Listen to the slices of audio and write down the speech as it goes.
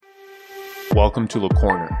Welcome to The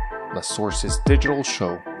Corner, La Source's digital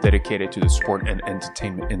show dedicated to the sport and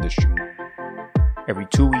entertainment industry. Every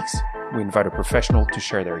 2 weeks, we invite a professional to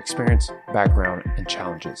share their experience, background, and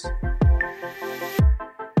challenges.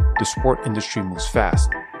 The sport industry moves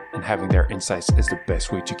fast, and having their insights is the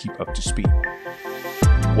best way to keep up to speed.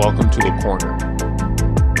 Welcome to The Corner.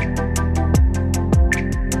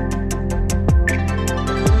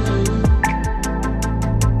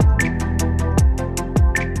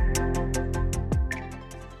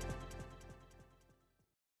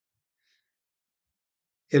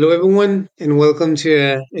 Hello, everyone, and welcome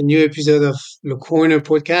to a new episode of Le Corner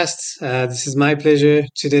podcast. This is my pleasure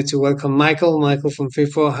today to welcome Michael from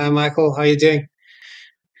FIFPRO. Hi, Michael. How are you doing?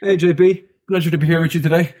 Hey, JP. Pleasure to be here with you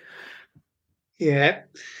today. Yeah,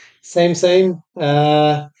 same. For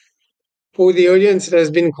the audience, it has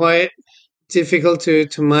been quite difficult to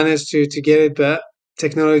manage to get it, but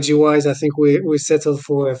technology-wise, I think we're settled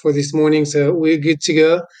for this morning, so we're good to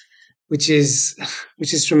go, which is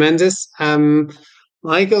tremendous.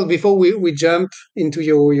 Michael, before we jump into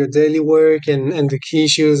your daily work and the key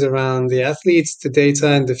issues around the athletes, the data,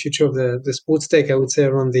 and the future of the sports tech, I would say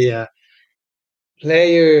around the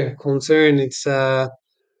player concern, it's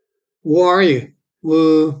who are you?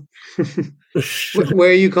 Who,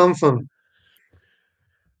 where you come from?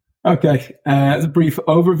 Okay, as a brief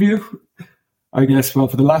overview, I guess, well,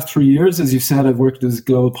 for the last 3 years, as you said, I've worked as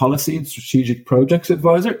Global Policy and Strategic Projects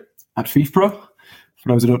Advisor at FIFPRO. For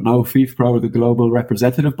those who don't know, FIFPRO are the global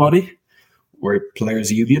representative body, or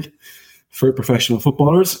players' union, for professional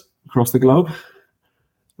footballers across the globe.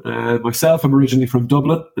 Myself, I'm originally from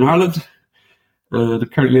Dublin in Ireland, and I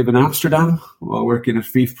currently live in Amsterdam while working at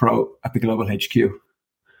FIFPRO at the Global HQ.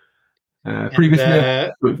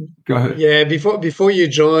 Previously, go ahead. Yeah, before you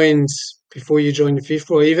joined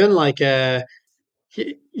FIFPRO, even like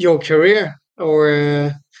your career,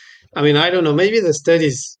 or I mean, I don't know, maybe the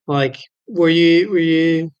studies. Like, were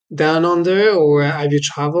you down under, or have you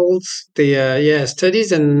traveled? The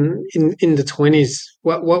studies, and in the 20s,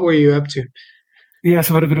 what were you up to? Yeah,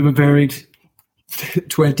 so I had a bit of a varied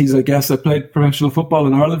 20s, I guess. I played professional football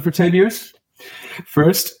in Ireland for 10 years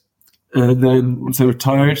first, and then once I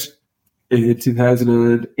retired in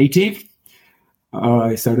 2018,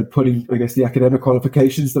 I started putting, I guess, the academic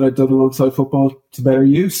qualifications that I'd done alongside football to better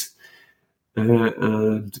use.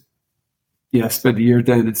 And yeah, I spent a year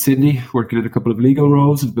down in Sydney working in a couple of legal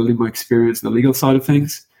roles and building my experience in the legal side of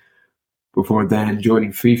things before then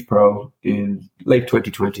joining FIFPRO in late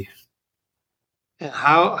 2020. And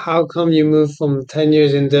how come you moved from 10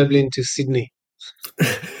 years in Dublin to Sydney?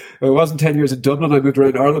 I wasn't 10 years in Dublin. I moved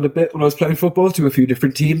around Ireland a bit when I was playing football to a few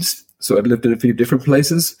different teams. So I'd lived in a few different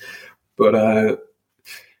places. But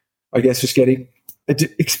I guess just getting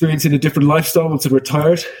experiencing a different lifestyle once I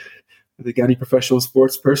retired. I think any professional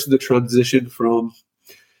sports person to transition from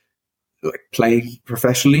like playing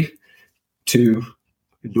professionally to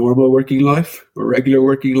normal working life or regular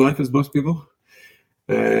working life, as most people.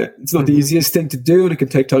 It's not the easiest thing to do, and it can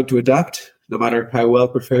take time to adapt, no matter how well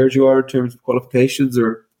prepared you are in terms of qualifications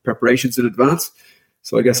or preparations in advance.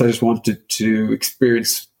 So I guess I just wanted to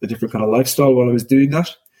experience a different kind of lifestyle while I was doing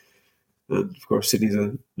that. And of course, Sydney's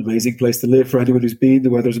an amazing place to live for anyone who's been.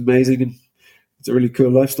 The weather's amazing, and it's a really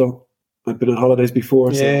cool lifestyle. I've been on holidays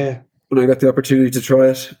before, so when I got the opportunity to try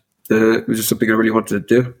it, it was just something I really wanted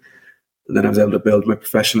to do. And then I was able to build my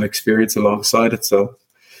professional experience alongside it. So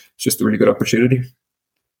it's just a really good opportunity.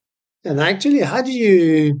 And actually, I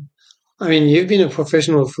mean, you've been a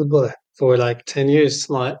professional footballer for like 10 years.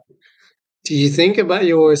 Like, do you think about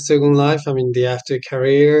your second life? I mean, the after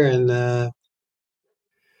career, and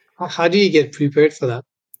how do you get prepared for that?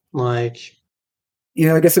 Like,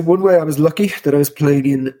 yeah, I guess in one way I was lucky that I was playing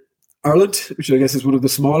in Ireland, which I guess is one of the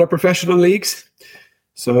smaller professional leagues.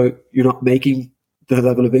 So you're not making the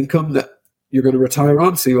level of income that you're going to retire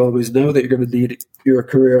on. So you always know that you're going to need your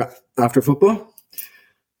career after football.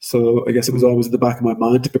 So I guess it was always in the back of my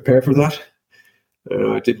mind to prepare for that.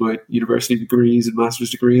 I did my university degrees and master's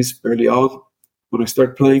degrees early on when I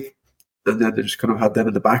started playing. And then I just kind of had them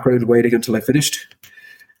in the background waiting until I finished.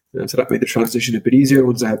 So that made the transition a bit easier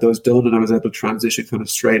once I had those done, and I was able to transition kind of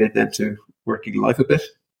straight in then to working life a bit.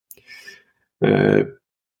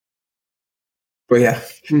 But yeah,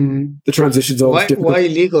 the transition's always difficult. Why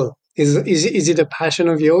legal? Is it a passion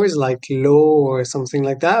of yours, like law or something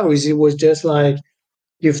like that, or was just like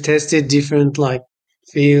you've tested different like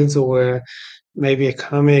fields, or maybe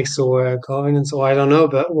economics or governance, or I don't know,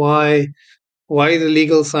 but why the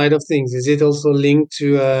legal side of things? Is it also linked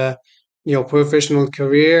to your professional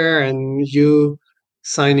career and you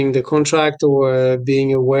signing the contract, or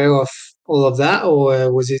being aware of all of that,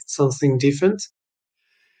 or was it something different?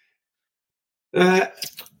 Uh,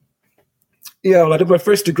 yeah, well, I did my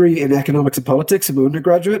first degree in economics and politics in my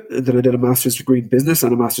undergraduate, and then I did a master's degree in business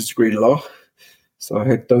and a master's degree in law. So I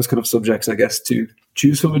had those kind of subjects, I guess, to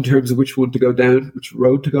choose from in terms of which one to go down, which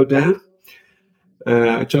road to go down.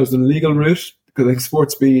 I chose the legal route because I think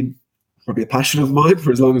sports been probably a passion of mine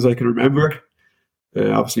for as long as I can remember.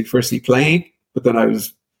 Obviously, firstly playing, but then I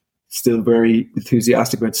was still very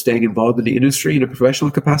enthusiastic about staying involved in the industry in a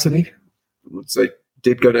professional capacity. Once I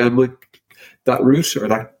did go down that route or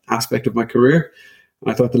that aspect of my career,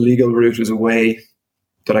 and I thought the legal route was a way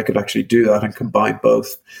that I could actually do that and combine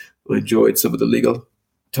both. I enjoyed some of the legal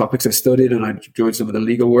topics I studied, and I enjoyed some of the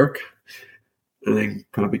legal work, and then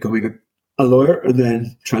kind of becoming a lawyer and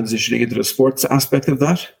then transitioning into the sports aspect of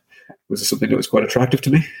that was something that was quite attractive to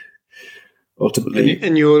me. Ultimately,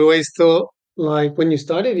 and you always thought, like, when you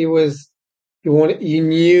started, you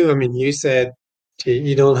knew. I mean, you said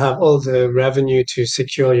you don't have all the revenue to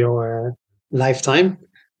secure your lifetime,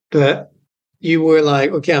 but you were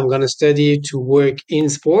like, okay, I'm going to study to work in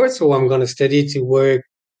sports, or I'm going to study to work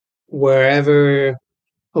wherever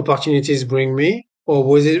opportunities bring me, or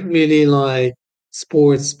was it really like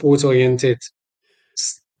sports oriented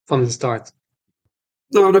from the start?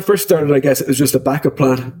 no, when I first started, I guess it was just a backup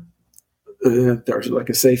plan. There was like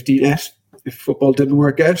a safety net. If football didn't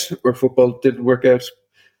work out,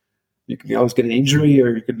 you can always get an injury,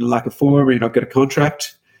 or you can lack of form, or you don't get a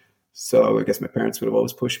contract. So I guess my parents would have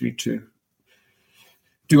always pushed me to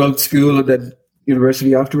do out school and then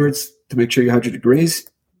university afterwards to make sure you had your degrees,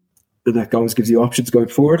 and that always gives you options going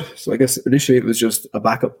forward. So I guess initially it was just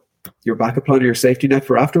your backup plan, or your safety net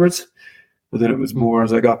for afterwards. And then it was more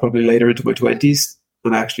as I got probably later into my 20s,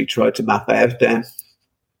 and I actually tried to map out then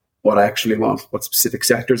what I actually want, what specific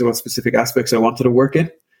sectors or what specific aspects I wanted to work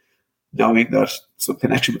in, knowing that some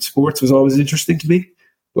connection with sports was always interesting to me,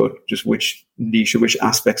 but just which niche or which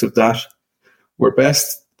aspects of that were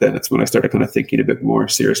best. Then it's when I started kind of thinking a bit more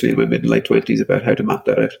seriously in my mid and late 20s about how to map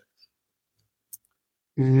that out.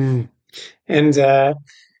 Mm. And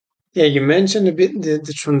yeah, you mentioned a bit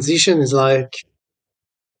the transition is like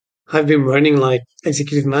I've been running like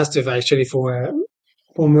executive master actually for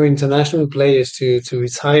former international players to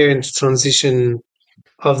retire and to transition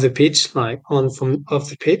off the pitch, like on from off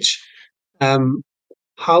the pitch. Um,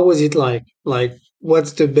 how was it like? Like,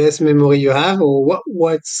 what's the best memory you have, or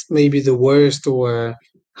what's maybe the worst, or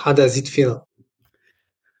how does it feel?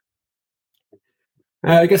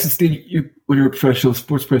 I guess it's when you're a professional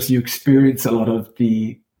sports person, you experience a lot of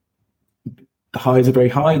the highs are very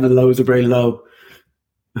high and the lows are very low.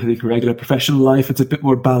 I think regular professional life, it's a bit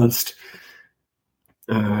more balanced.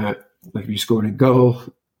 Like if you score a goal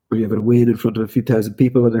or you have a win in front of a few thousand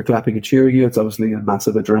people and they're clapping and cheering you, it's obviously a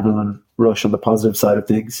massive adrenaline rush on the positive side of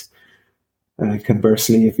things. And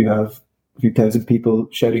conversely, if you have a few thousand people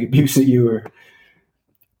shouting abuse at you or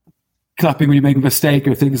clapping when you make a mistake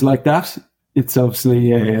or things like that, it's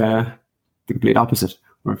obviously the complete opposite.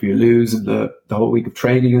 Or if you lose and the whole week of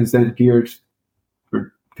training is then geared,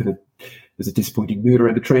 or kind of there's a disappointing mood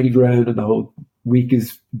around the training ground and the whole week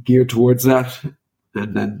is geared towards that.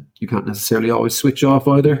 And then you can't necessarily always switch off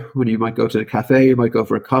either. When you might go to a cafe, you might go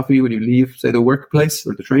for a coffee when you leave, say, the workplace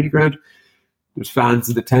or the training ground. There's fans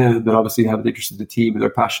in the town that obviously have an interest in the team and they're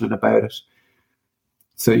passionate about it.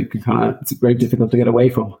 So you can it's very difficult to get away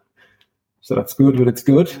from. So that's good when it's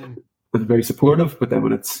good and very supportive. But then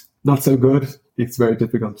when it's not so good, it's very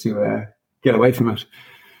difficult to get away from it.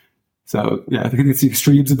 So yeah, I think it's the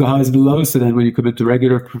extremes of the highs and the lows. So then when you come into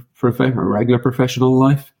regular professional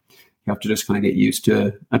life, you have to just kind of get used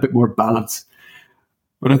to a bit more balance.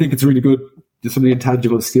 But I think it's really good. Just some of the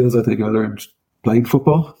intangible skills I think I learned playing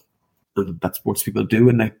football, and that sports people do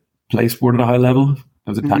when they play sport at a high level.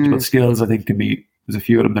 Those intangible skills I think there's a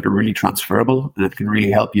few of them that are really transferable, and it can really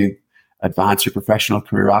help you advance your professional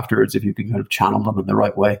career afterwards if you can kind of channel them in the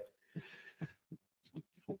right way.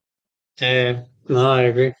 No, I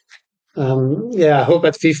agree. Yeah, I hope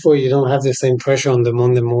at FIFPRO you don't have the same pressure on the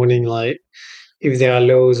Monday morning, like if there are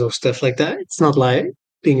lows or stuff like that. It's not like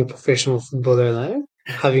being a professional footballer, like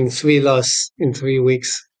having 3 losses in 3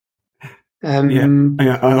 weeks.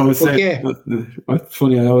 Yeah, I always say, okay. It's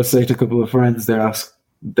funny, I always say to a couple of friends,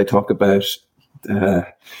 they talk about,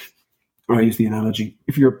 or I use the analogy,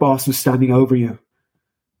 if your boss was standing over you,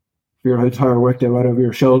 your entire workday right over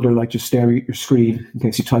your shoulder, like just staring at your screen in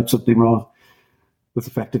case you type something wrong. That's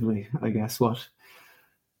effectively, I guess, what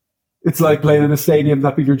it's like playing in a stadium,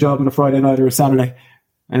 that being your job on a Friday night or a Saturday,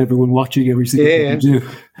 and everyone watching every single thing you do.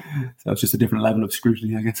 So it's just a different level of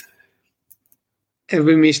scrutiny, I guess.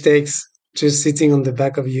 Every mistake's just sitting on the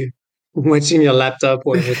back of you, watching your laptop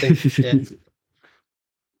or everything.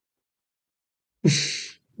 Yeah.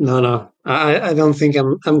 No. I don't think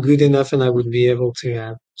I'm good enough, and I would be able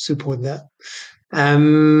to support that.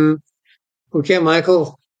 Um, okay,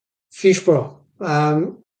 Michael, FIFPRO.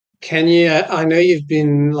 Can you? I know you've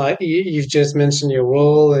been like you've just mentioned your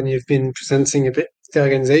role, and you've been presenting a bit the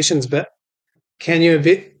organizations, but can you a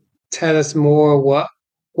bit tell us more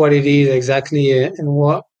what it is exactly and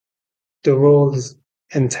what the role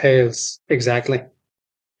entails exactly?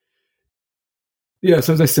 Yeah,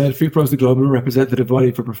 so as I said, FIFPRO is the global representative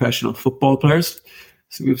body for professional football players.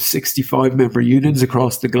 So we have 65 member unions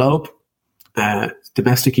across the globe,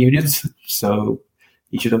 domestic unions. So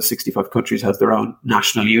each of those 65 countries has their own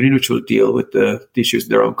national union, which will deal with the issues in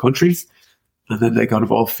their own countries. And then they kind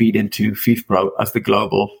of all feed into FIFPRO as the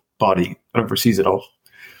global body that oversees it all.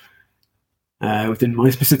 Within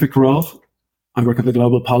my specific role, I work on the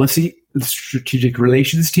global policy and strategic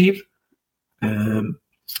relations team,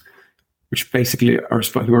 which basically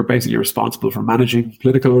who are basically responsible for managing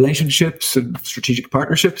political relationships and strategic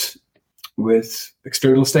partnerships with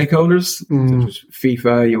external stakeholders, such as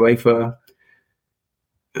FIFA, UEFA,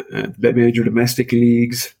 the major domestic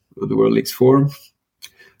leagues, the World Leagues Forum.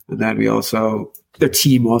 And then their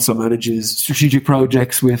team also manages strategic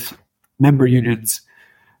projects with member unions,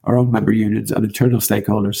 our own member unions, and internal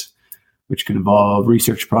stakeholders, which can involve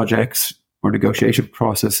research projects or negotiation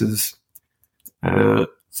processes. So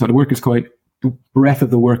the breadth of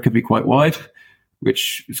the work can be quite wide,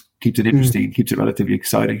 which keeps it interesting, keeps it relatively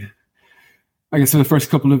exciting. I guess for the first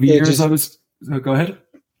couple of years, go ahead.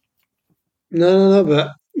 No,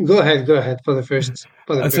 but go ahead for the first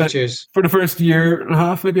years. For the first year and a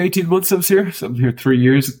half, maybe 18 months I was here. So I'm here 3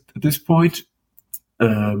 years at this point.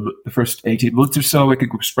 The first 18 months or so, I could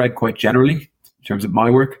spread quite generally in terms of my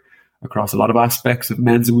work across a lot of aspects of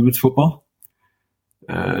men's and women's football.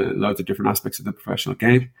 Loads of different aspects of the professional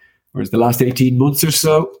game. Whereas the last 18 months or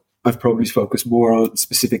so, I've probably focused more on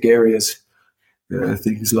specific areas.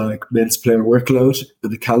 Things like men's player workload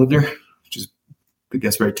and the calendar, which is, I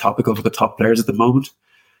guess, very topical for the top players at the moment.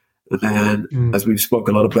 And then, as we've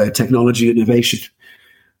spoken a lot about technology innovation,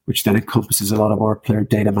 which then encompasses a lot of our player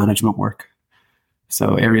data management work.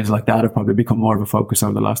 So areas like that have probably become more of a focus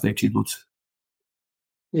over the last 18 months.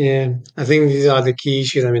 Yeah, I think these are the key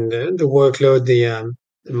issues. I mean, the workload, the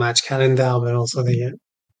match calendar, but also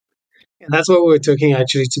and that's what we're talking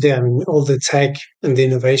actually today. I mean, all the tech and the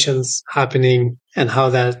innovations happening and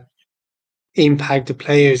how that impact the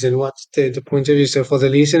players and what's the point of view. So for the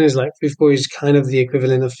listeners, like FIFPRO is kind of the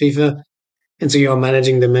equivalent of FIFA. And so you're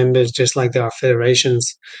managing the members just like there are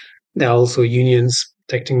federations. There are also unions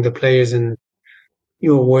protecting the players and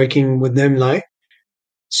you're working with them. Like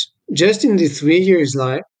just in the 3 years,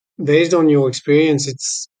 like based on your experience,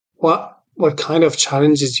 it's what kind of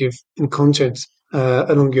challenges you've encountered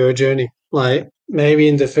along your journey? Like maybe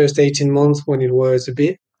in the first 18 months when it was a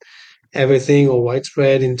bit everything or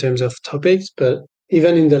widespread in terms of topics, but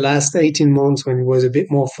even in the last 18 months when it was a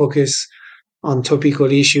bit more focused on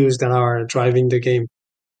topical issues that are driving the game.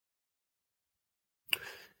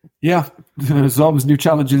 Yeah, there's always new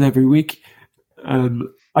challenges every week.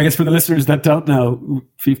 I guess for the listeners that don't know,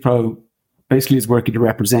 FIFPRO basically is working to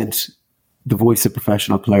represent the voice of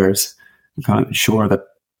professional players and kind of ensure that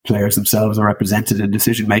players themselves are represented in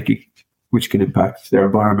decision making, which can impact their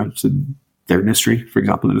environment and their industry. For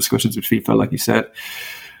example, in discussions with FIFA, like you said,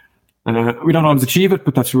 we don't always achieve it,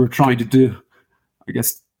 but that's what we're trying to do. I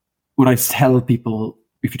guess when I tell people,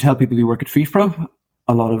 if you tell people you work at FIFPRO,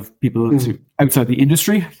 a lot of people outside the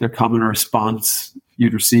industry, their common response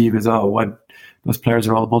you'd receive is, "Oh, why those players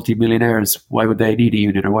are all multi-millionaires? Why would they need a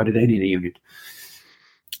union, or why do they need a union?"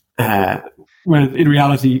 When in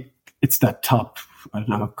reality, it's that top, I don't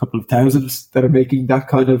know, a couple of thousands that are making that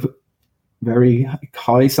kind of very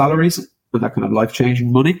high salaries and that kind of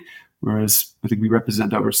life-changing money. Whereas I think we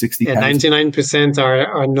represent over 60,000. 99%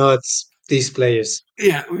 are not these players.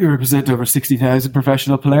 Yeah, we represent over 60,000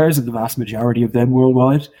 professional players, and the vast majority of them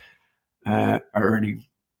worldwide are earning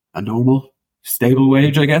a normal, stable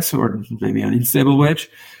wage, I guess, or maybe an unstable wage,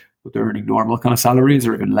 but they're earning normal kind of salaries,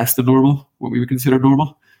 or even less than normal, what we would consider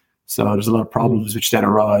normal. So there's a lot of problems which then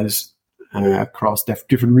arise across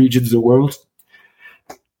different regions of the world,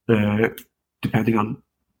 depending on,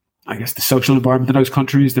 I guess, the social environment in those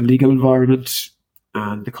countries, the legal environment,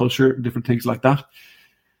 and the culture, different things like that.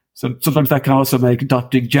 So sometimes that can also make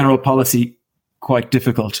adopting general policy quite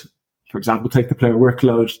difficult. For example, take the player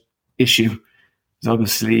workload issue. There's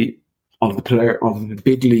obviously all the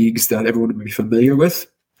big leagues that everyone would be familiar with,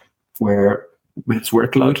 where men's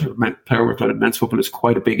workload, player workload in men's football is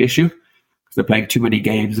quite a big issue because they're playing too many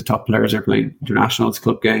games. The top players are playing internationals,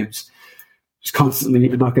 club games, just constantly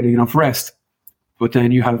not getting enough rest. But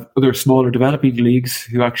then you have other smaller developing leagues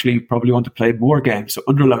who actually probably want to play more games. So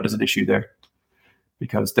underload is an issue there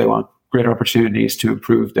because they want greater opportunities to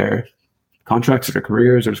improve their contracts or their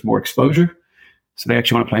careers. There's more exposure. So they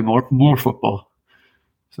actually want to play more football.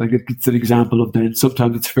 So I think it's an example of then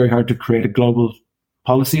sometimes it's very hard to create a global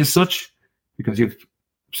policy as such because you have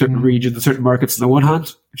certain regions and certain markets on the one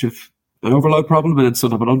hand, which have an overload problem, and then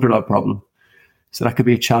some have an underload problem. So that could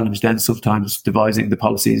be a challenge then sometimes devising the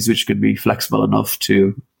policies which could be flexible enough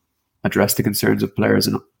to address the concerns of players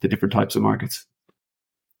in the different types of markets.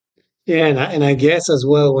 Yeah, and I guess as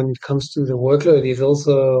well when it comes to the workload, it's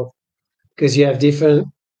also because you have different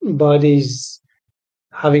bodies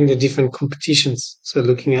having the different competitions. So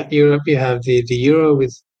looking at Europe, you have the Euro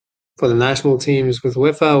with for the national teams with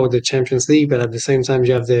UEFA or the Champions League, but at the same time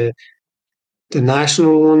you have the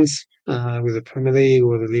national ones with the Premier League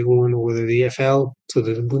or the League One or the EFL, so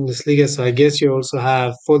the Bundesliga. So I guess you also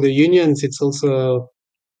have for the unions, it's also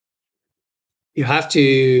you have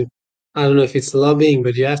to. I don't know if it's lobbying,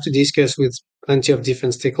 but you have to discuss with plenty of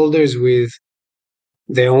different stakeholders with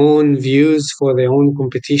their own views for their own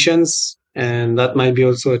competitions, and that might be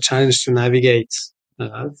also a challenge to navigate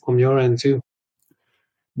from your end too.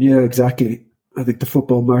 Yeah, exactly. I think the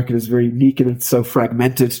football market is very unique and it's so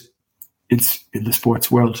fragmented in the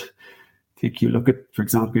sports world. I think you look at, for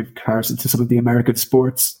example, in comparison to some of the American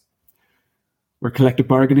sports where collective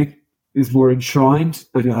bargaining is more enshrined,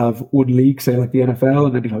 and you'll have one league, say like the NFL,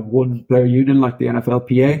 and then you'll have one player union like the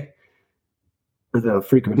NFLPA, and they'll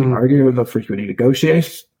frequently argue and they'll frequently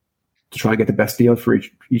negotiate to try and get the best deal for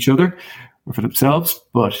each other or for themselves.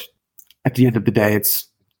 But at the end of the day, it's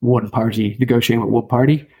one party negotiating with one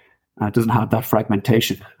party, and it doesn't have that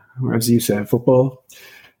fragmentation. Whereas you say in football,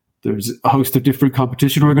 there's a host of different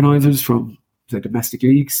competition organisers from say domestic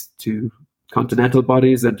leagues to continental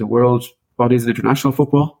bodies and to world bodies in international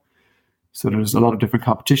football. So there's a lot of different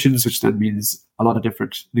competitions, which then means a lot of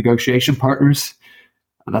different negotiation partners.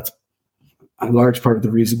 And that's a large part of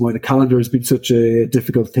the reason why the calendar has been such a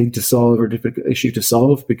difficult thing to solve or difficult issue to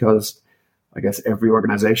solve, because I guess every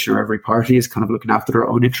organization or every party is kind of looking after their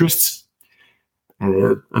own interests. And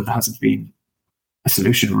there hasn't been a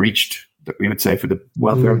solution reached that we would say for the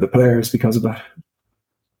welfare of the players because of that.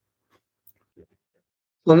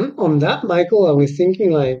 On that, Michael, I was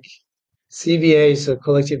thinking like CBAs, so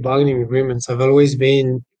collective bargaining agreements, have always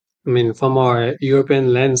been, I mean, from our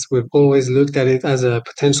European lens, we've always looked at it as a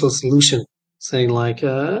potential solution, saying like,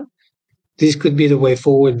 this could be the way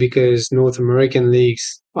forward because North American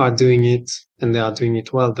leagues are doing it and they are doing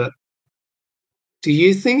it well. But do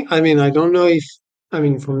you think, I mean, I don't know if, I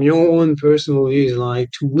mean, from your own personal views, like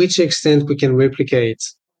to which extent we can replicate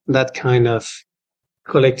that kind of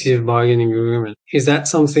collective bargaining agreement? Is that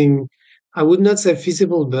something, I would not say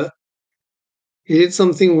feasible, but is it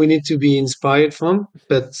something we need to be inspired from?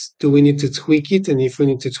 But do we need to tweak it? And if we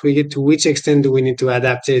need to tweak it, to which extent do we need to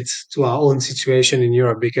adapt it to our own situation in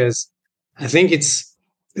Europe? Because I think it's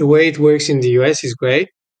the way it works in the US is great,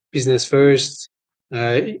 business first.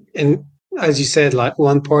 And as you said, like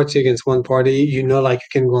one party against one party, you know, like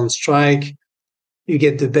you can go on strike, you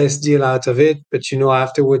get the best deal out of it, but you know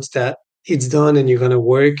afterwards that it's done and you're going to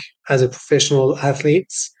work as a professional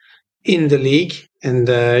athlete in the league, and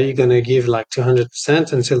you're going to give like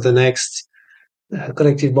 200% until the next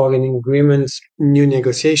collective bargaining agreement, new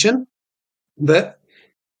negotiation. But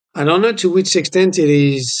I don't know to which extent it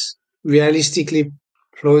is realistically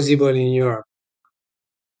plausible in Europe.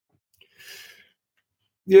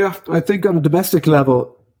 Yeah, I think on a domestic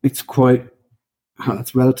level, it's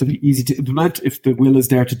relatively easy to implement if the will is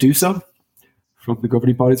there to do so from the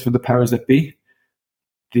governing bodies, from the powers that be.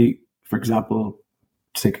 For example,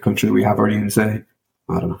 to take a country that we have already, say,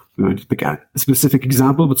 I don't know, we might pick a specific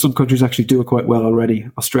example, but some countries actually do it quite well already.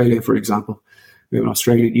 Australia, for example, we have an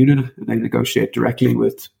Australian union, and they negotiate directly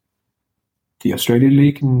with the Australian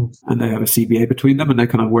League, and they have a CBA between them, and they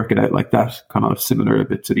kind of work it out like that, kind of similar a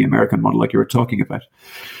bit to the American model like you were talking about.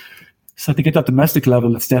 So I think at that domestic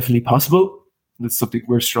level, it's definitely possible. It's something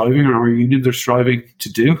we're striving, or our unions are striving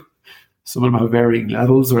to do. Some of them have varying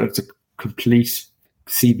levels, whether it's a complete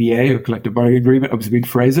CBA or collective bargaining agreement, as we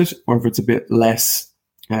phrase it, or if it's a bit less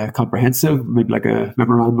comprehensive, maybe like a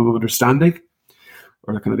memorandum of understanding,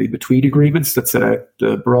 or kind of in-between agreements that set out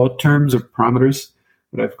the broad terms or parameters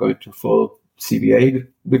without going to full CBA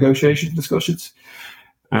negotiation discussions.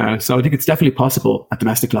 So I think it's definitely possible at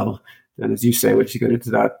domestic level. And as you say, once you get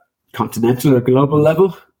into that continental or global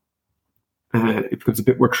level, it becomes a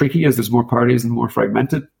bit more tricky as there's more parties and a more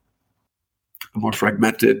fragmented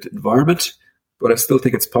environment. But I still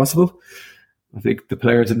think it's possible. I think the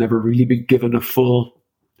players have never really been given a full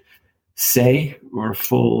say or a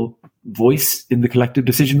full voice in the collective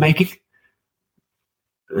decision making.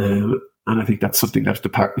 And I think that's something that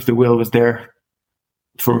if the will was there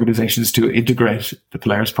for organizations to integrate the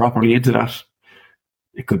players properly into that,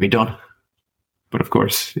 it could be done. But of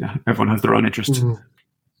course, yeah, everyone has their own interest. Mm.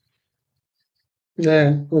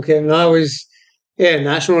 Yeah. Okay. No,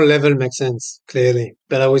 national level makes sense clearly,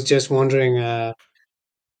 but I was just wondering. I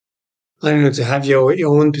don't know, to have your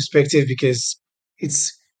own perspective, because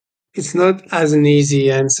it's it's not as an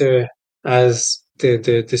easy answer as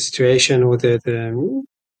the situation, or the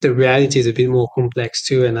reality is a bit more complex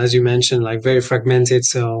too, and as you mentioned, like very fragmented.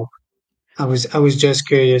 So I was just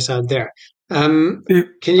curious out there. Can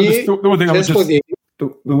Just you the one thing I would just for just the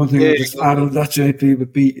the one thing I yeah would just add on that, JP,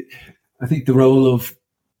 would be, I think the role of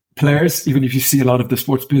players, even if you see a lot of the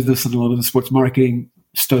sports business and a lot of the sports marketing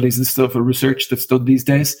studies and stuff and research that's done these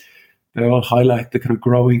days, they all highlight the kind of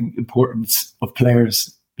growing importance of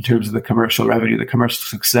players in terms of the commercial revenue, the commercial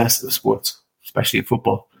success of sports, especially in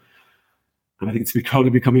football. And I think it's probably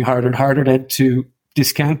becoming harder and harder then to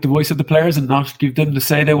discount the voice of the players and not give them the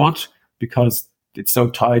say they want, because it's so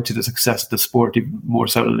tied to the success of the sport, even more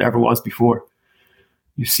so than it ever was before.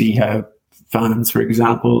 You see how fans, for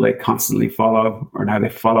example, they constantly follow, or now they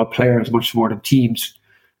follow players much more than teams.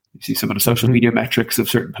 You see some of the social media metrics of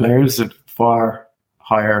certain players that far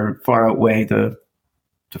outweigh the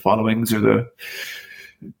followings, or the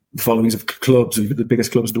followings of clubs, or even the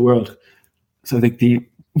biggest clubs in the world. So I think the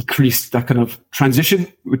increased, that kind of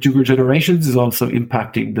transition with younger generations is also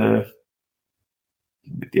impacting the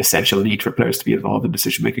essential need for players to be involved in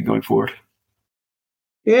decision making going forward.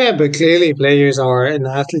 Yeah, but clearly players and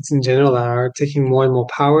athletes in general are taking more and more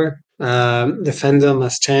power. The fandom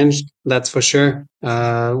has changed, that's for sure.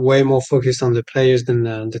 Way more focused on the players than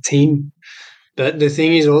the team. But the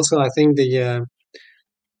thing is also, I think the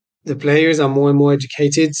players are more and more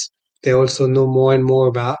educated. They also know more and more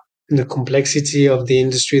about the complexity of the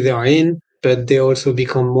industry they are in, but they also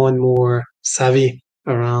become more and more savvy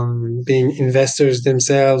around being investors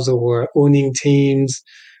themselves, or owning teams,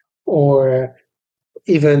 or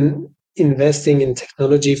even investing in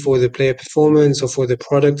technology for the player performance or for the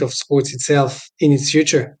product of sports itself in its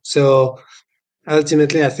future. So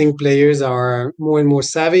ultimately, I think players are more and more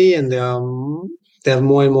savvy, and they have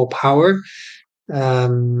more and more power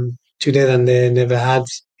today than they never had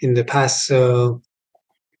in the past. So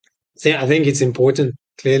I think it's important,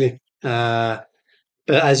 clearly. But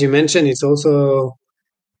as you mentioned, it's also,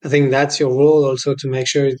 I think that's your role also, to make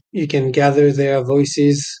sure you can gather their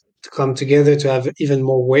voices to come together to have even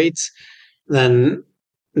more weight than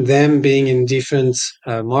them being in different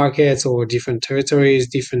markets or different territories,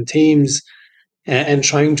 different teams, and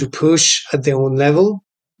trying to push at their own level,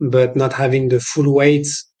 but not having the full weight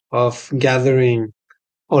of gathering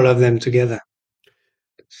all of them together.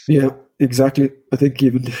 Yeah, exactly. I think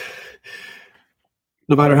even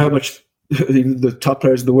no matter how much, even the top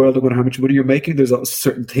players in the world, no matter how much money you're making, there's also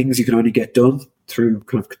certain things you can only get done through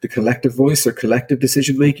kind of the collective voice or collective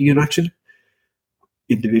decision making in action.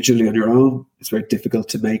 Individually on your own, it's very difficult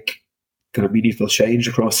to make kind of meaningful change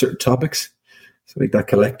across certain topics. So I think that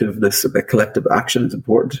collectiveness, that collective action is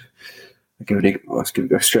important. I'll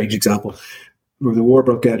give you a strange example. When the war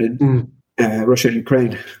broke out in Russia and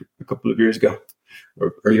Ukraine a couple of years ago,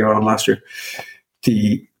 or earlier on last year,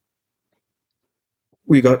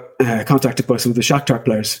 we got contacted by some of the Shakhtar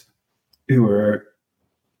players who were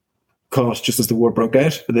caught just as the war broke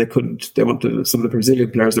out, and they wanted some of the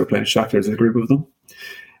Brazilian players that were playing Shakhtar, as a group of them,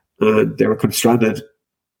 and they were kind of stranded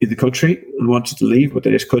in the country and wanted to leave, but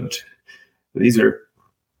they just couldn't. These are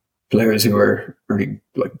players who are earning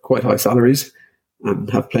like quite high salaries and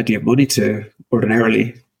have plenty of money to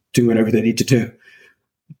ordinarily do whatever they need to do.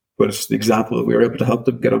 But it's the example that we were able to help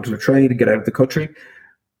them get onto a train and get out of the country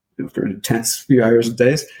after an intense few hours and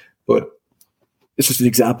days. But it's just an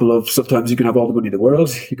example of, sometimes you can have all the money in the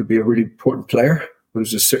world, you could be a really important player, but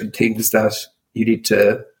there's just certain things that you need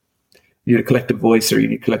a collective voice, or you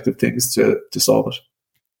need collective things to solve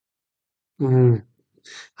it.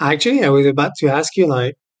 Actually, I was about to ask you,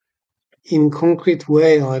 like, in concrete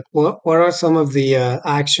way, like what are some of the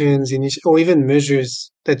actions, or even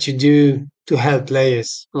measures that you do to help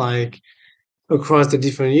players, like across the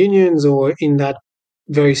different unions, or in that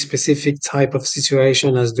very specific type of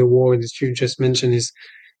situation as the war that you just mentioned is?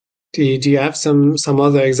 Do you have some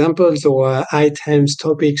other examples or items,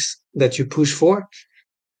 topics that you push for?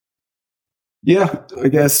 Yeah, I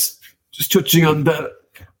guess just touching on that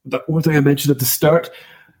one thing I mentioned at the start,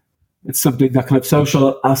 it's something that kind of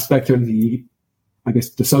social aspect, or the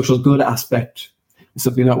social good aspect, is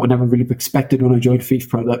something that I never really expected when I joined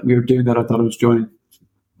FIFPRO that we were doing that. I thought I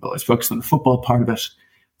was focused on the football part of it.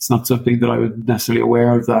 it's not something that I was necessarily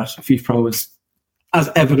aware of that FIFPRO is as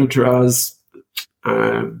evident or as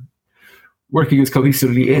working as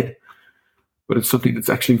cohesively in. But it's something that's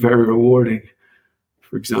actually very rewarding.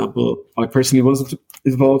 For example, I personally wasn't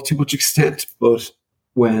involved to much extent, but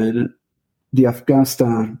when the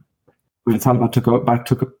Taliban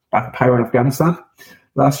took back power in Afghanistan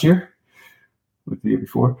last year, or the year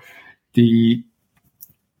before, you'll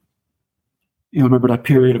remember that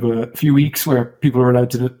period of a few weeks where people were allowed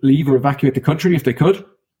to leave or evacuate the country if they could,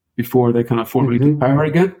 before they kind of formally took power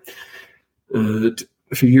again. And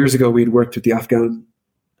a few years ago, we'd worked with the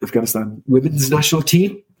Afghanistan women's national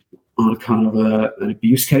team on kind of an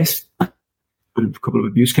abuse case, and a couple of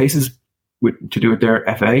abuse cases to do with their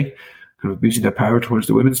FA, kind of abusing their power towards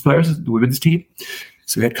the women's players, the women's team.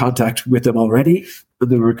 So we had contact with them already, and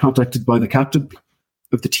they were contacted by the captain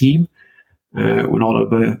of the team when all of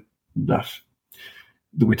the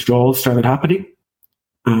withdrawals started happening,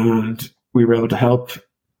 and we were able to help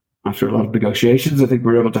after a lot of negotiations. I think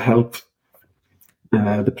we were able to help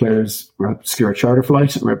the players. We were able to secure a charter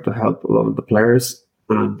flight, and we were able to help a lot of the players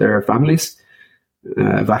and their families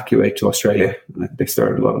evacuate to Australia. And I think a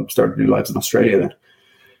lot of them started new lives in Australia then.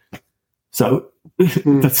 So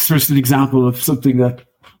that's just an example of something that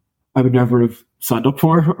I would never have signed up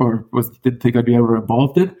for or didn't think I'd be ever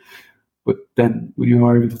involved in. But then when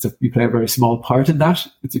you play a very small part in that,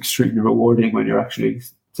 it's extremely rewarding when you're actually,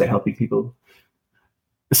 say, helping people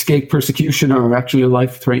escape persecution or actually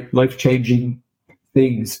life-changing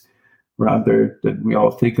things, rather than we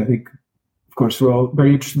all think. I think, of course, we're all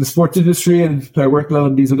very interested in the sports industry and player workload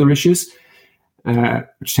and these other issues,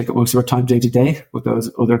 which take up most of our time day to day. But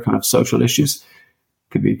those other kind of social issues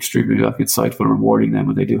can be extremely insightful and rewarding then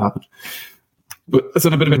when they do happen. But that's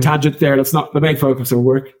on a bit of a tangent there. That's not the main focus of our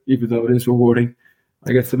work, even though it is rewarding.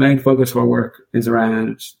 I guess the main focus of our work is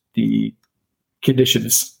around the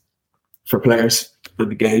conditions for players in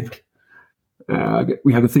the game.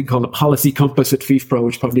 We have a thing called a policy compass at FIFPRO,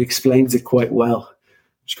 which probably explains it quite well,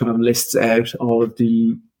 which kind of lists out all of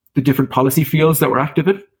the different policy fields that we're active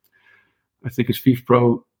in. I think as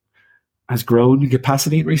FIFPRO has grown in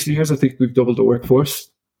capacity in recent years, I think we've doubled the workforce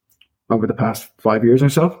over the past 5 years or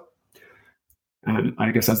so. And I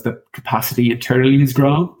guess as the capacity internally has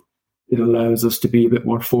grown, it allows us to be a bit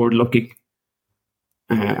more forward-looking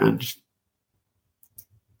and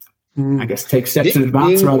I guess take steps in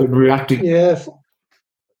advance rather than reacting. Yeah.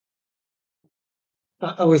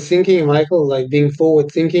 I was thinking, Michael, like being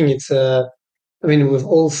forward-thinking, we've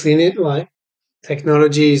all seen it, like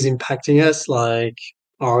technology is impacting us, like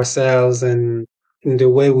ourselves and in the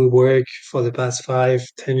way we work for the past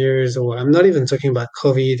 5-10 years, or I'm not even talking about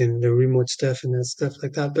COVID and the remote stuff and stuff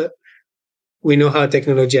like that, but we know how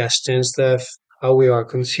technology has changed stuff, how we are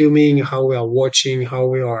consuming, how we are watching, how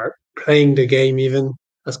we are playing the game even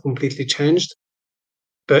has completely changed.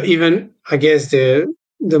 But even, I guess, the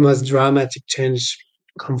most dramatic change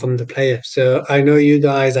come from the player. So I know you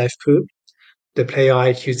guys, I've put the player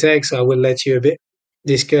IQ tag, so I will let you a bit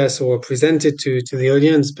discuss or present it to the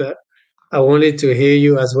audience, but I wanted to hear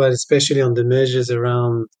you as well, especially on the measures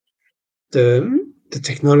around the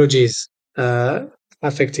technologies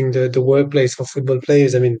affecting the workplace for football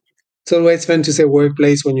players. I mean, it's always fun to say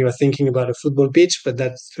workplace when you are thinking about a football pitch, but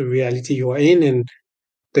that's the reality you are in. And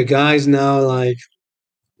the guys now, like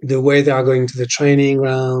the way they are going to the training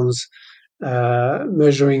grounds,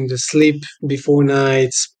 measuring the sleep before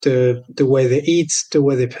nights, the way they eat, the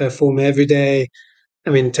way they perform every day.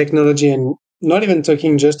 I mean, technology, and not even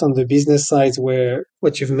talking just on the business side where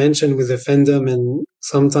what you've mentioned with the fandom, and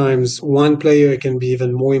sometimes one player can be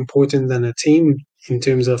even more important than a team in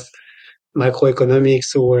terms of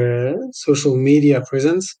macroeconomics or social media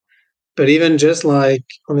presence. But even just like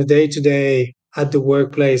on a day-to-day at the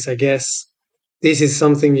workplace, I guess this is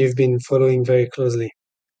something you've been following very closely.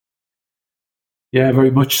 Yeah,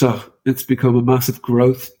 very much so. It's become a massive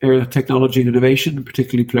growth area of technology and innovation, and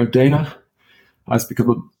particularly player data has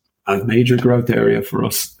become a major growth area for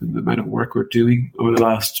us in the amount of work we're doing over the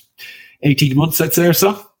last 18 months, I'd say, or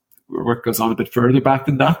so. Our work goes on a bit further back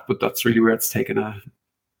than that, but that's really where it's taken a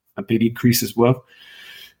big increase as well.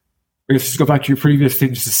 I guess just go back to your previous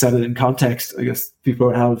thing, just to set it in context. I guess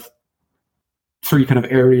people have three kind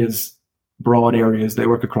of areas, broad areas they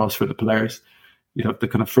work across for the players. You have the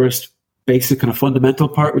kind of first basic kind of fundamental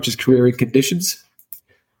part, which is career and conditions,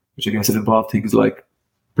 which I guess it involves things like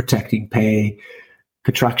protecting pay,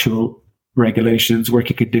 contractual regulations,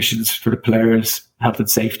 working conditions for the players, health and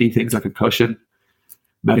safety, things like concussion,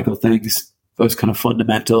 medical things, those kind of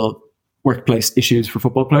fundamental workplace issues for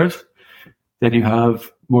football players. Then you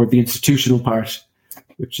have more of the institutional part,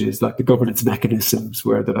 which is like the governance mechanisms,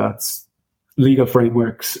 whether that's legal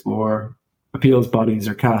frameworks or appeals bodies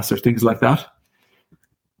or CAS or things like that,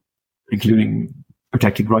 including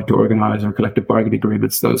protecting right to organise or collective bargaining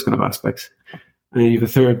agreements, those kind of aspects. And you have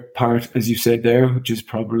a third part, as you said there, which is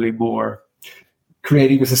probably more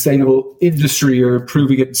creating a sustainable industry or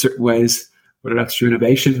improving it in certain ways, whether that's through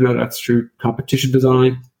innovation, whether that's through competition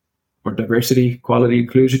design or diversity, quality,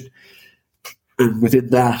 inclusion. And within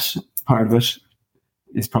that part of it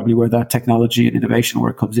is probably where that technology and innovation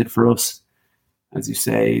work comes in for us. As you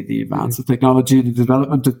say, the advance of technology and the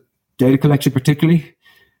development of data collection particularly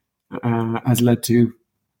has led to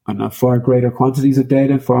far greater quantities of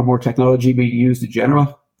data, far more technology being used in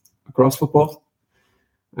general across football.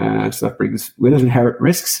 So that brings with it inherent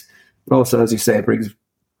risks, but also, as you say, it brings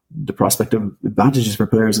the prospect of advantages for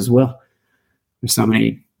players as well. There's so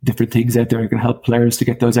many different things out there that can help players to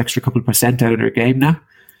get those extra couple of % out of their game now.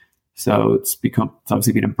 So it's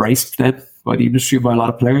obviously been embraced then by the industry, by a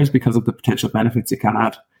lot of players, because of the potential benefits it can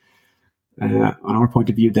add. On our point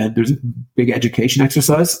of view, then, there's a big education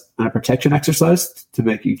exercise and a protection exercise to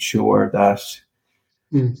making sure that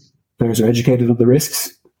players are educated on the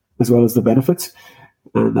risks as well as the benefits,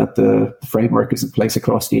 and that the framework is in place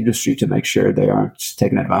across the industry to make sure they aren't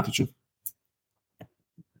taken advantage of.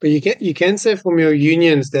 But you can say from your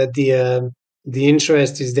unions that the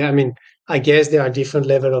interest is there. I mean, I guess there are different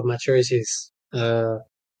level of maturities,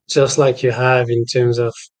 just like you have in terms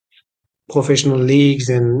of professional leagues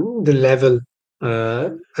and the level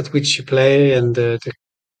at which you play and the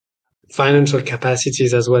financial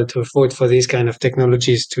capacities as well to afford for these kind of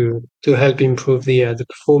technologies to help improve the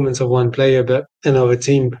performance of one player and of a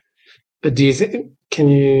team. But do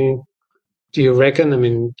you reckon? I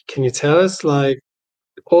mean, can you tell us, like,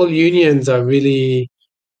 all unions are really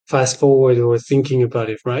fast forward or thinking about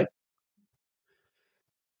it, right?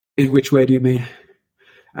 In which way do you mean?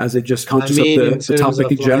 As in just conscious of the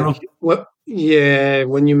topic in general? Yeah,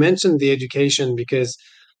 when you mentioned the education, because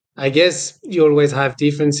I guess you always have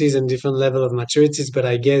differences and different level of maturities, but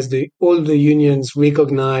I guess all the unions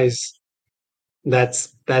recognize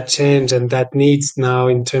that change and that needs now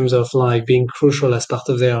in terms of like being crucial as part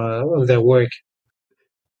of their work.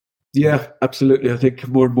 Yeah, absolutely. I think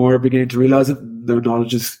more and more are beginning to realize it. Their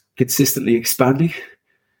knowledge is consistently expanding.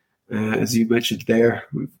 As you mentioned there,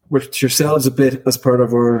 we've worked yourselves a bit as part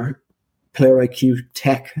of our Player IQ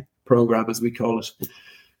Tech program, as we call it.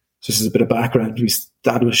 Just as a bit of background, we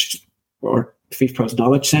established our FIFPRO's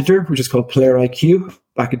Knowledge Centre, which is called Player IQ,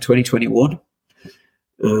 back in 2021.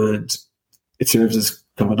 And it serves as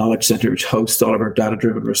kind of a knowledge centre which hosts all of our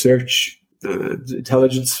data-driven research,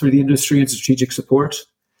 intelligence for the industry, and strategic support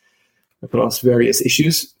across various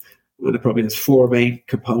issues. And it probably has 4 main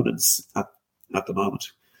components at the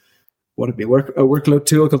moment. One would be a workload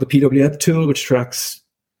tool called the PWM tool, which tracks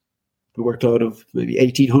the workload of maybe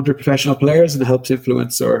 1,800 professional players and helps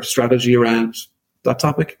influence our strategy around that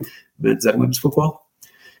topic, men's and women's football.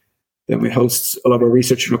 Then we host a lot of our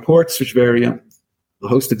research and reports, which vary on a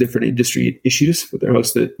host of different industry issues, but they're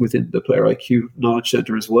hosted within the Player IQ Knowledge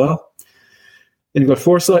Centre as well. Then you've got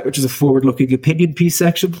Foresight, which is a forward-looking opinion piece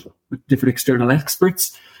section with different external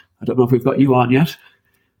experts. I don't know if we've got you on yet.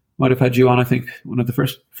 Might have had you on, I think, one of the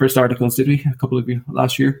first articles, did we? A couple of you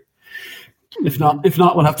last year. If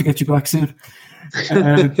not, we'll have to get you back soon.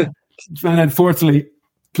 And then fourthly,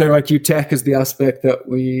 Player IQ Tech is the aspect that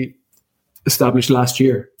we established last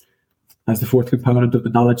year as the fourth component of the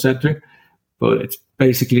Knowledge Centre. But it's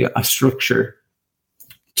basically a structure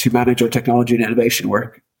to manage our technology and innovation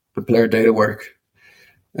work and player data work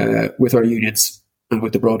with our unions and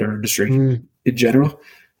with the broader industry in general.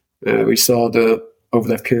 We saw over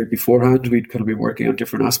that period beforehand, we'd kind of been working on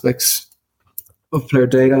different aspects of player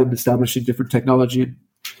data and establishing different technology and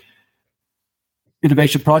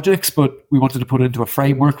innovation projects, but we wanted to put it into a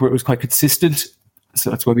framework where it was quite consistent. So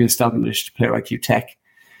that's why we established Player IQ Tech.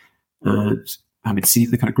 And having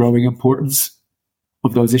seen the kind of growing importance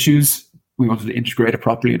of those issues, we wanted to integrate it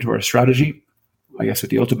properly into our strategy, I guess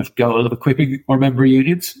with the ultimate goal of equipping our member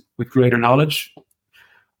unions with greater knowledge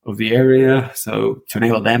of the area, so to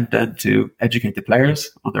enable them then to educate the players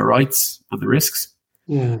on their rights and the risks.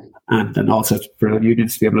 Yeah. And then also for the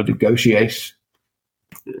unions to be able to negotiate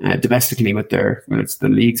domestically with whether it's the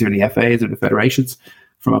leagues or the FAs or the federations,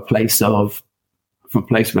 from a place of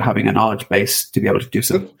having a knowledge base to be able to do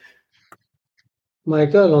so.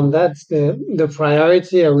 Michael, on that, the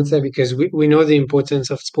priority, I would say, because we know the importance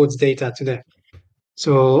of sports data today.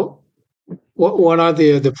 So what are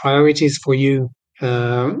the priorities for you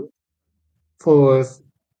for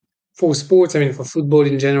sports? I mean, for football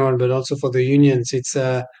in general, but also for the unions. It's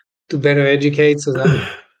to better educate so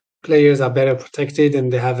that players are better protected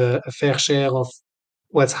and they have a fair share of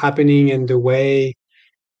what's happening and the way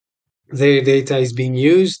their data is being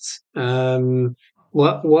used. What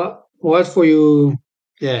for you?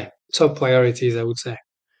 Yeah, top priorities, I would say.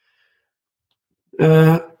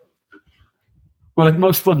 Well, like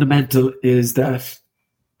most fundamental is that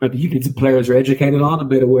the unions and players are educated on and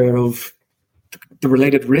made aware of the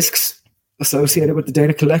related risks associated with the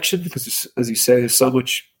data collection, because, as you say, there's so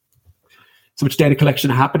much data collection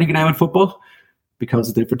happening now in football because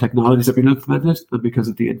of the different technologies that have been implemented and because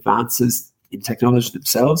of the advances in technology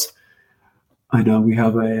themselves. I know we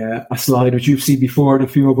have a slide which you've seen before in a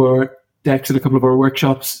few of our decks and a couple of our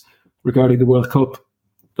workshops regarding the World Cup,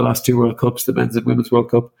 the last two World Cups, the Men's and Women's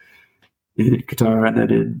World Cup in Qatar and then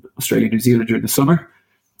in Australia and New Zealand during the summer,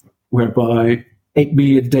 whereby 8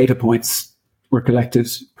 million data points were collected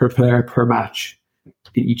per player per match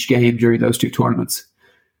in each game during those two tournaments.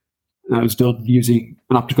 And that was done using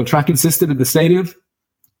an optical tracking system in the stadium,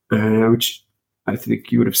 which I think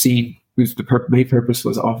you would have seen. The main purpose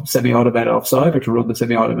was semi-automated offside, or to run the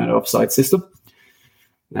semi-automated offside system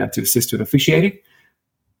to assist with officiating.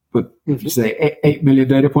 But if you say 8 million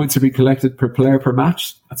data points are being collected per player per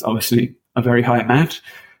match, that's obviously a very high amount.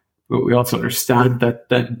 But we also understand that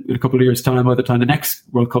then in a couple of years' time, by the time the next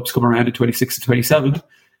World Cups come around in 26 and 27,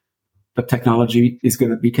 that technology is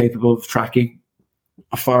going to be capable of tracking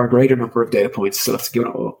a far greater number of data points. So that's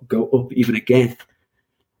going to go up even again.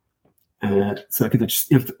 So I think that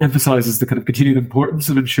just emphasizes the kind of continued importance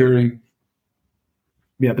of ensuring,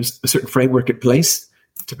 there's a certain framework in place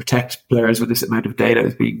to protect players when this amount of data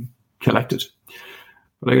is being collected.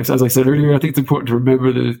 But I guess, as I said earlier, I think it's important to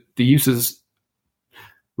remember the uses.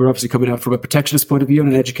 We're obviously coming out from a protectionist point of view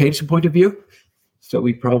and an education point of view. So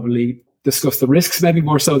we probably discuss the risks maybe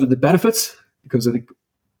more so than the benefits, because I think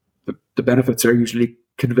the benefits are usually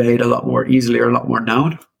conveyed a lot more easily or a lot more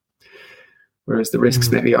known, whereas the risks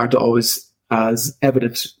maybe aren't always as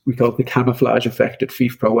evident. We call it the camouflage effect at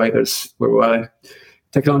FIFPRO, where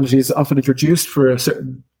technology is often introduced for a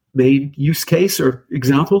certain main use case or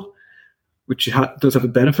example, which does have a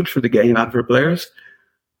benefit for the game and for players,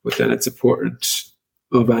 but then it's important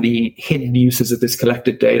of any hidden uses of this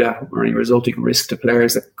collected data or any resulting risk to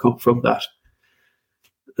players that come from that.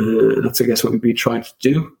 That's, I guess, what we've been trying to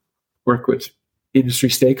do, work with industry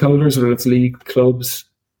stakeholders, whether it's league, clubs,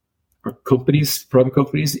 or companies, private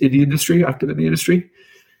companies in the industry, active in the industry,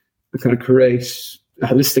 to kind of create a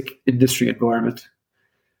holistic industry environment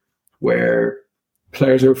where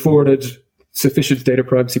players are afforded sufficient data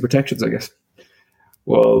privacy protections, I guess,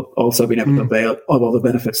 while also being able to avail of all the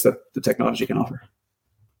benefits that the technology can offer.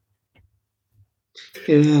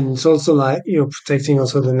 And it's also like, protecting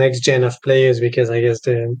also the next gen of players, because I guess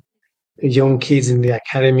the young kids in the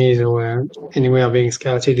academies or anywhere being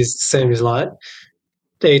scouted is the same as like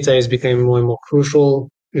data is becoming more and more crucial.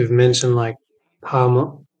 You've mentioned like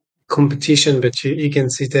how competition, but you can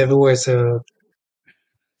see it everywhere. So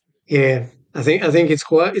yeah, I think it's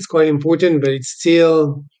quite important, but it's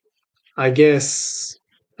still, I guess,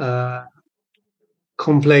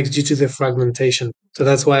 complex due to the fragmentation. So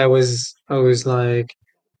that's why I was like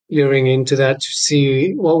luring into that to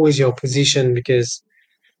see what was your position, because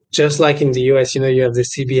just like in the US, you have the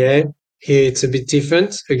CBA. Here it's a bit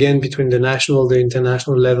different, again, between the national, the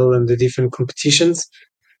international level and the different competitions,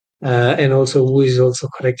 and also who is also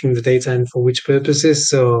collecting the data and for which purposes.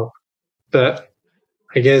 So, but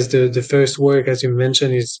I guess the first work, as you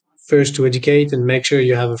mentioned, is first to educate and make sure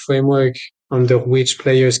you have a framework under which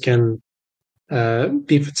players can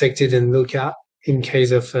be protected and look at in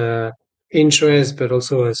case of interest, but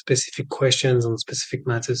also specific questions on specific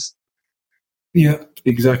matters. Yeah,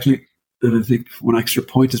 exactly. And I think one extra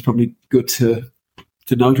point is probably good to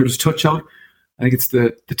note or just touch on. I think it's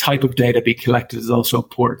the type of data being collected is also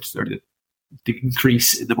important, or the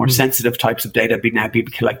increase in the more sensitive types of data now being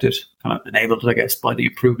collected, kind of enabled, I guess, by the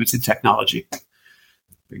improvements in technology.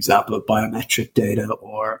 For example, biometric data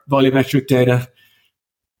or volumetric data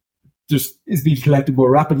just is being collected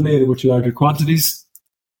more rapidly in much larger quantities,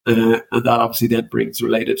 and that obviously then brings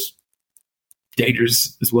related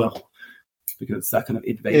dangers as well, because that kind of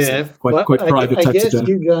invasive, quite private types of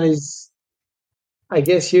data. I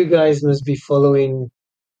guess you guys must be following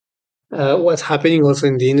what's happening also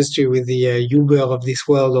in the industry with the Uber of this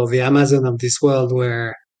world or the Amazon of this world,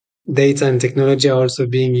 where data and technology are also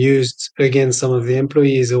being used against some of the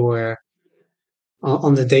employees or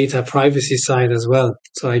on the data privacy side as well.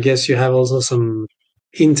 So I guess you have also some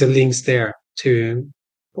interlinks there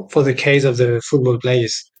for the case of the football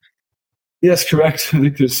players. Yes, correct. I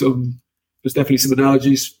think there's definitely some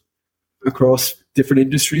analogies across different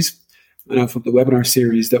industries. I know from the webinar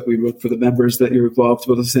series that we run for the members that you're involved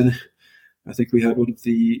with us in, I think we had one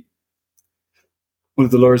one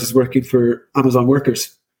of the lawyers is working for Amazon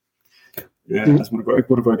workers as one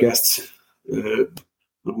of our guests on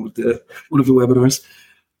one of the webinars,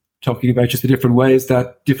 talking about just the different ways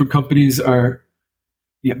that different companies are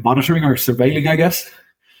monitoring or surveilling, I guess,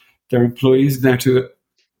 their employees now to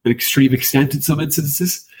an extreme extent in some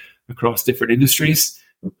instances across different industries,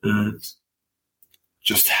 and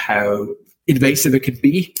just how invasive it can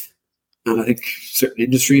be. And I think certain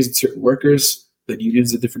industries and certain workers and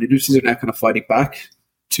unions in different industries are now kind of fighting back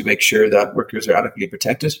to make sure that workers are adequately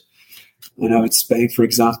protected. I know in Spain, for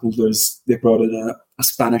example, they brought in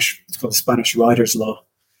it's called the Spanish Riders Law,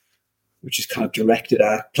 which is kind of directed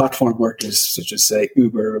at platform workers such as, say,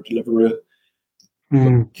 Uber or Deliveroo.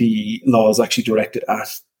 But the law is actually directed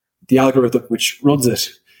at the algorithm which runs it,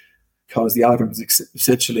 because the algorithm is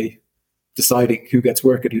essentially deciding who gets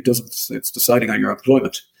work and who doesn't. So it's deciding on your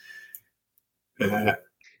employment,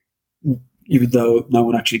 even though no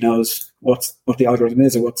one actually knows what the algorithm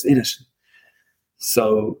is or what's in it.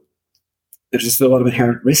 So there's just a lot of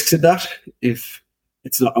inherent risks in that if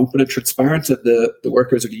it's not open and transparent, and the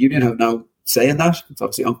workers or the union have no say in that. It's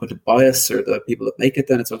obviously open to bias, or the people that make it,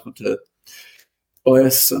 then it's open to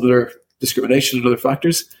bias and other discrimination and other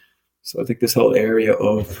factors. So I think this whole area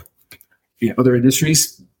of other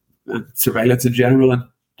industries and surveillance in general and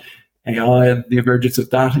AI and the emergence of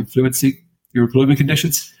that influencing your employment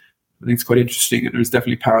conditions, I think it's quite interesting, and there's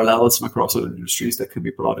definitely parallels from across other industries that can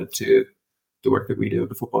be brought into the work that we do in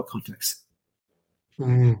the football context.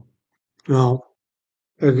 No,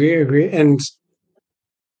 agree. And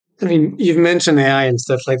I mean, you've mentioned AI and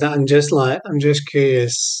stuff like that. I'm just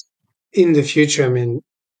curious, in the future, I mean,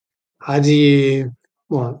 how do you,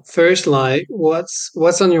 well, first, like,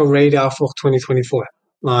 what's on your radar for 2024?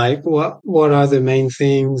 Like, what are the main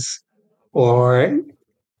things or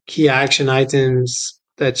key action items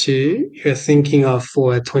that you're thinking of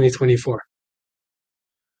for 2024?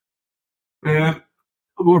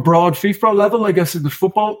 A more broad FIFPRO level, I guess, in the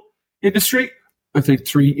football industry, I think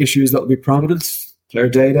 3 issues that will be prominent: player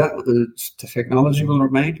data and technology will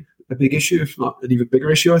remain a big issue, if not an even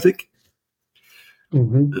bigger issue, I think. That's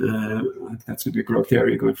going to be a growth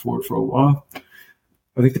area going forward for a while.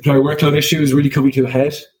 I think the player workload issue is really coming to a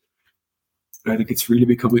head. I think it's really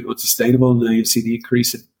becoming unsustainable. Now you see the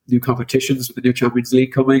increase in new competitions with the new Champions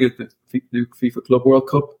League coming and the new FIFA Club World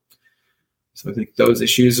Cup. So I think those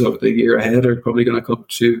issues over the year ahead are probably going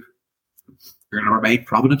to remain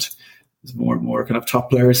prominent as more and more kind of top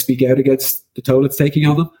players speak out against the toll it's taking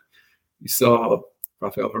on them. You saw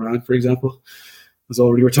Rafael Varane, for example, was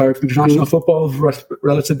already retired from international football,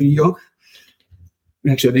 relatively young.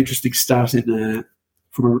 We actually had an interesting stat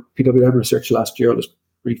from a PWM research last year, I'll just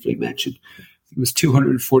briefly mention. It was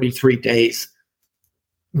 243 days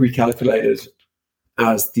recalculated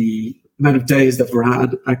as the amount of days that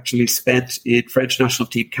Varane actually spent in French national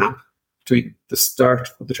team camp between the start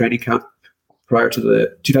of the training camp prior to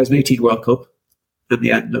the 2018 World Cup and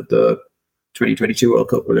the end of the 2022 World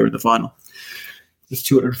Cup, where they were in the final. There's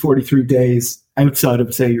 243 days outside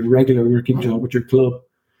of, say, your regular working job with your club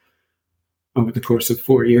over the course of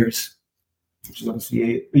 4 years, which is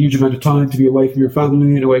obviously a huge amount of time to be away from your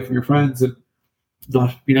family and away from your friends and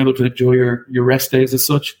not being able to enjoy your rest days as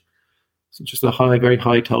such. So just a very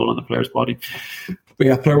high toll on the player's body. But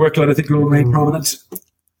yeah, player workload I think will remain prominent.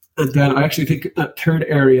 And then I actually think a third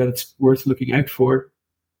area that's worth looking out for,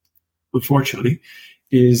 unfortunately,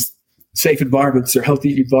 is safe environments or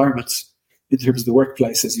healthy environments in terms of the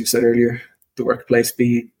workplace, as you said earlier, the workplace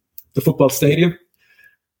being the football stadium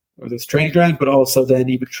or this training ground, but also then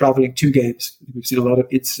even traveling to games. We've seen a lot of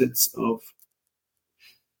incidents of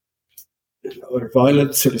either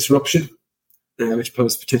violence or disruption, which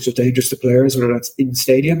pose potential dangers to players, whether that's in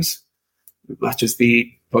stadiums, matches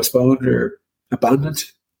being postponed or abandoned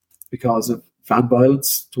because of fan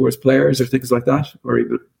violence towards players or things like that. Or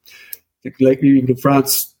even, lately, even in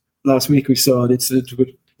France, last week we saw an incident with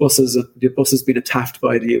buses, and the buses being attacked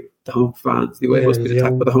by the home fans, the away bus being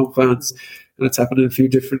attacked by the home fans. And it's happened in a few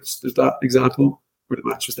different, there's that example where the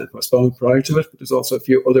match was then postponed prior to it, but there's also a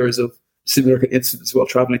few others of similar incidents while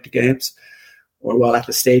travelling to games or while at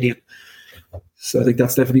the stadium. So I think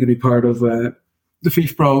that's definitely going to be part of the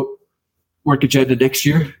FIFPRO work agenda next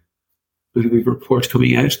year. I think we have a report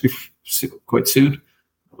coming out quite soon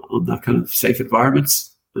on that kind of safe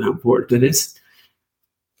environments and how important it is.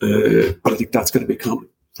 But I think that's going to become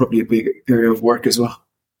probably a big area of work as well.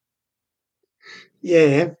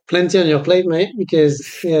 Yeah, plenty on your plate, mate, because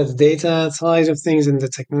the data side of things and the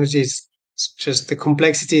technology is just, the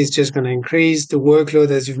complexity is just going to increase. The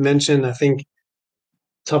workload, as you've mentioned, I think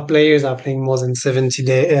top players are playing more than 70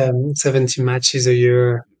 matches a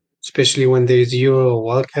year, especially when there's Euro or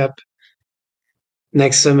World Cup.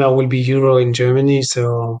 next summer will be Euro in Germany,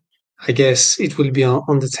 so I guess it will be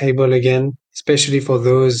on the table again, especially for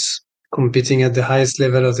those competing at the highest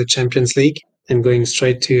level of the Champions League and going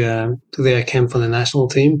straight to their camp for the national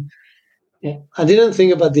team. Yeah, I didn't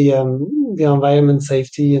think about the environment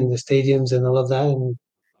safety and the stadiums and all of that,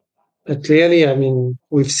 but clearly, I mean,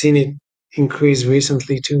 we've seen it increase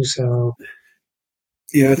recently too. So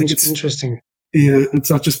Yeah, I think interesting. it's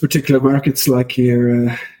not just particular markets like your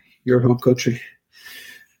home country,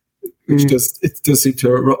 which does seem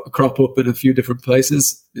to crop up in a few different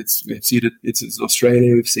places. We've seen it. It's in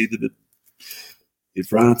Australia. We've seen it in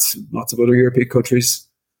France, and lots of other European countries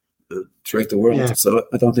throughout the world. Yeah. So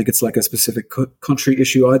I don't think it's like a specific country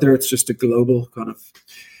issue either. It's just a global kind of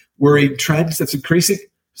worrying trend that's increasing.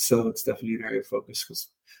 So it's definitely an area of focus because,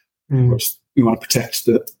 of course, we want to protect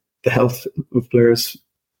the health of players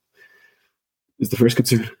is the first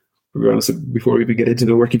concern. Before we even get into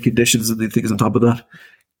the working conditions and the things on top of that.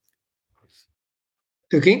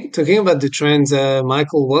 Talking about the trends,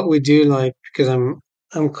 Michael, what we do, like, because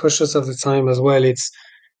I'm cautious of the time as well.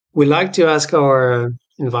 We like to ask our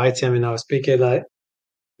invitee, our speaker, like,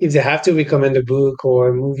 if they have to recommend a book or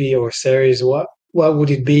a movie or series, what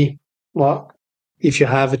would it be? What if you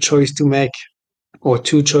have a choice to make, or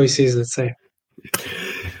two choices, let's say?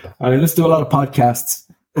 Let's do a lot of podcasts.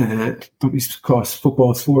 Of course,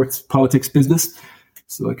 football, sports, politics, business.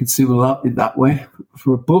 So I consume a lot in that way.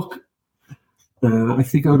 For a book, I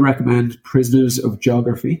think I would recommend Prisoners of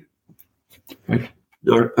Geography. Right?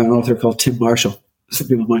 An author called Tim Marshall. Some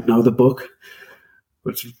people might know the book,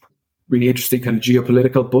 but it's a really interesting kind of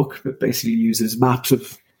geopolitical book that basically uses maps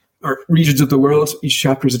of regions of the world. Each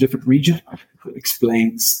chapter is a different region. It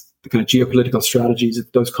explains the kind of geopolitical strategies of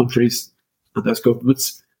those countries and those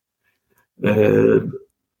governments,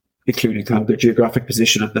 including kind of their geographic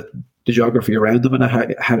position and the geography around them, and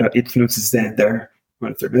how that influences then their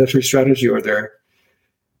military strategy or their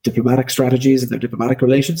diplomatic strategies and their diplomatic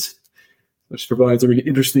relations, which provides a really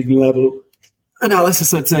interesting level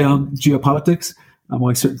analysis, I'd say, on geopolitics and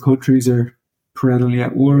why certain countries are perennially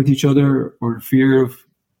at war with each other or in fear of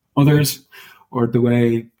others, or the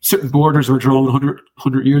way certain borders were drawn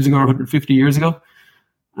 100 years ago or 150 years ago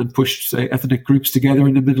and pushed, say, ethnic groups together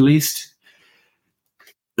in the Middle East.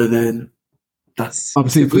 And then that's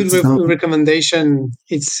obviously a good recommendation.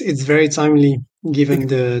 It's very timely given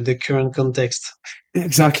the current context.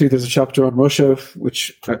 Exactly. There's a chapter on Russia,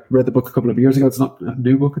 which I read the book a couple of years ago. It's not a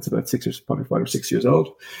new book. It's about probably 5 or 6 years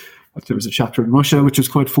old. But there was a chapter in Russia, which was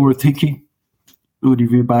quite forward-thinking. When you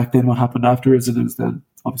view back then what happened afterwards, and there was then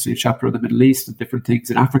obviously a chapter on the Middle East and different things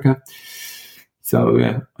in Africa. So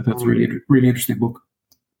yeah, I thought it's a really, really interesting book.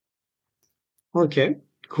 Okay,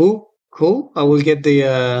 cool. I will get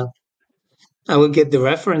the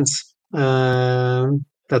reference.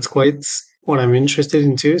 That's quite what I'm interested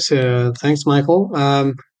in too. So thanks, Michael.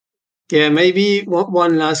 Yeah, maybe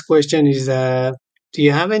one last question is: do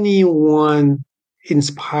you have anyone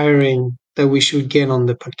inspiring that we should get on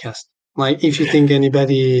the podcast? Like, if you think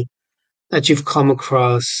anybody that you've come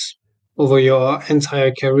across over your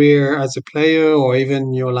entire career as a player, or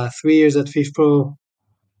even your last 3 years at FIFPRO,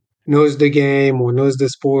 knows the game or knows the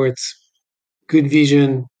sport, good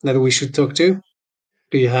vision that we should talk to?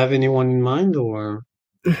 Do you have anyone in mind, or?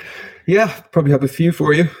 Yeah, probably have a few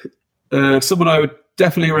for you. Someone I would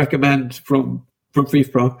definitely recommend from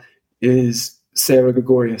FIFPRO is Sarah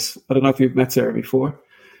Gregorius. I don't know if you've met Sarah before,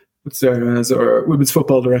 but Sarah is our women's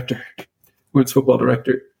football director.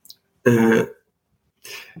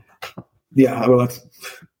 Yeah, well,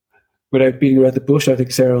 without being around the bush, I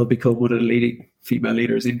think Sarah will become one of the leading female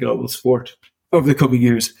leaders in global sport over the coming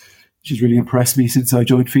years. She's really impressed me since I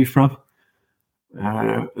joined FIFPRO.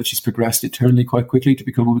 She's progressed internally quite quickly to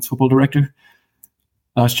become women's football director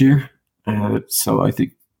last year. So I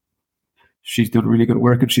think she's done really good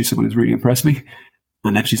work, and she's someone who's really impressed me.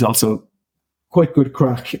 And then she's also quite good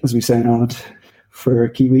crack, as we say in Ireland, for a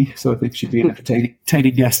Kiwi. So I think she'd be an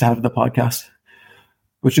entertaining guest to have on the podcast.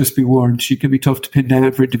 But just be warned, she can be tough to pin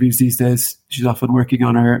down for interviews these days. She's often working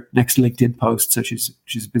on her next LinkedIn post, so she's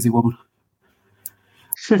a busy woman.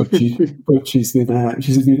 But she's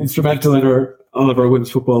been instrumental in all of our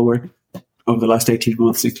women's football work over the last 18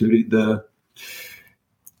 months, including the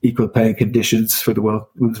equal pay conditions for the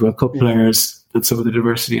Women's World Cup players and some of the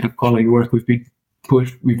diversity and equality work we've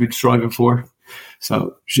been striving for.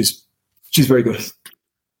 So she's very good.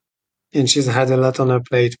 And she's had a lot on her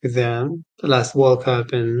plate with the last World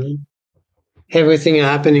Cup and everything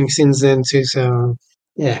happening since then too. So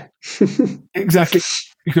yeah. Exactly.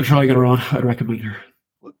 You could try to get her on. I'd recommend her.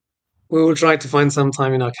 We will try to find some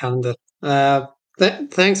time in our calendar.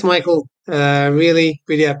 Thanks, Michael. Really,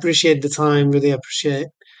 really appreciate the time. Really appreciate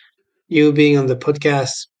you being on the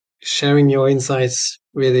podcast, sharing your insights.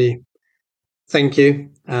 Really, thank you.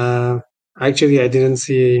 Actually, I didn't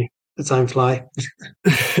see the time fly.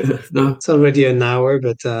 No, It's already an hour,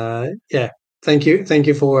 but yeah, thank you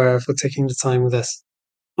for taking the time with us.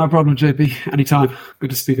 no problem, JP. Anytime.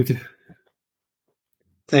 Good to speak with you.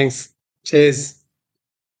 Thanks. Cheers.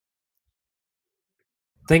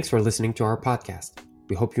 Thanks for listening to our podcast.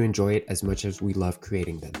 We hope you enjoy it as much as we love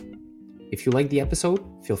creating them. If you like the episode,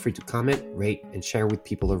 feel free to comment, rate, and share with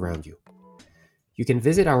people around you. You can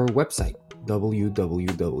visit our website,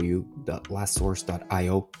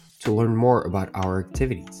 www.lastsource.io, to learn more about our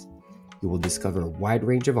activities. You will discover a wide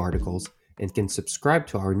range of articles and can subscribe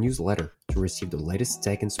to our newsletter to receive the latest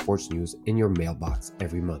tech and sports news in your mailbox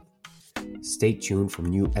every month. Stay tuned for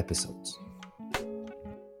new episodes.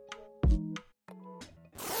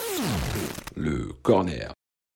 Le corner.